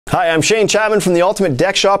Hi, I'm Shane Chapman from the Ultimate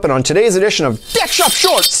Deck Shop, and on today's edition of Deck Shop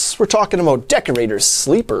Shorts, we're talking about Deckorators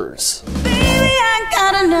sleepers. Baby, I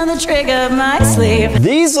got another trick up my sleeve.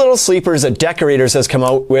 These little sleepers that Deckorators has come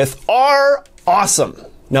out with are awesome.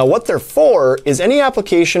 Now what they're for is any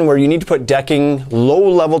application where you need to put decking low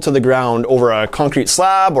level to the ground over a concrete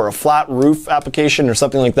slab or a flat roof application or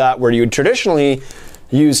something like that, where you would traditionally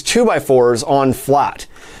use 2x4s on flat.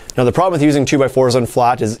 Now the problem with using 2x4s on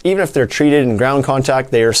flat is even if they're treated in ground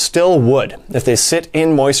contact, they are still wood. If they sit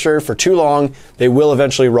in moisture for too long, they will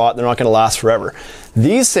eventually rot. They're not going to last forever.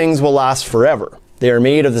 These things will last forever. They are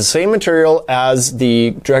made of the same material as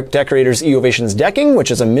the Deckorators eOvations decking,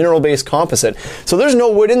 which is a mineral-based composite. So there's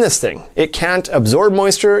no wood in this thing. It can't absorb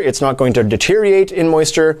moisture. It's not going to deteriorate in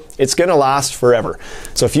moisture. It's going to last forever.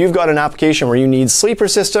 So if you've got an application where you need sleeper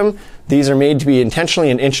system, these are made to be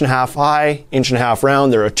intentionally 1.5 inches high, 1.5 inches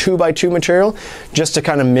round. They're a 2x2 material, just to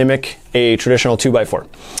kind of mimic a traditional 2x4.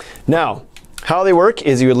 Now, how they work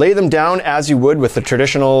is you would lay them down as you would with the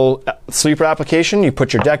traditional sleeper application. You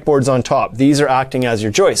put your deck boards on top. These are acting as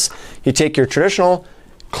your joists. You take your traditional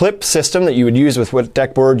clip system that you would use with what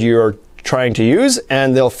deck board you're trying to use,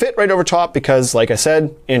 and they'll fit right over top because, like I said,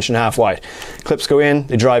 1.5 inches wide. Clips go in,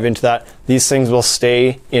 they drive into that. These things will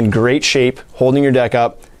stay in great shape, holding your deck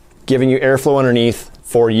up, giving you airflow underneath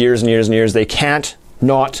for years and years and years. They can't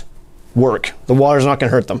not work. The water's not going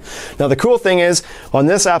to hurt them. Now the cool thing is, on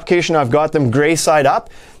this application I've got them gray side up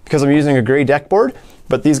because I'm using a gray deck board,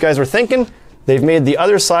 but these guys were thinking, they've made the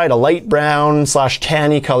other side a light brown /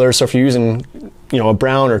 tanny color, so if you're using, a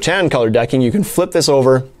brown or tan color decking, you can flip this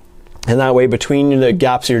over, and that way between the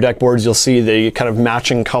gaps of your deck boards you'll see the kind of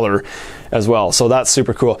matching color as well. So that's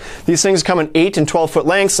super cool. These things come in 8 and 12 foot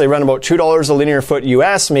lengths. They run about $2 a linear foot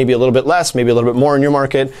US, maybe a little bit less, maybe a little bit more in your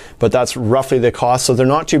market, but that's roughly the cost. So they're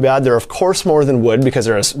not too bad. They're of course more than wood because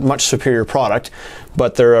they're a much superior product,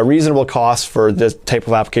 but they're a reasonable cost for this type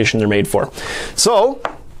of application they're made for. So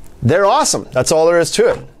they're awesome. That's all there is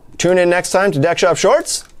to it. Tune in next time to Deck Shop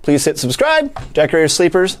Shorts. Please hit subscribe. Deckorators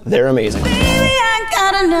sleepers, they're amazing. Baby, I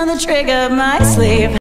got another trick up my sleeve.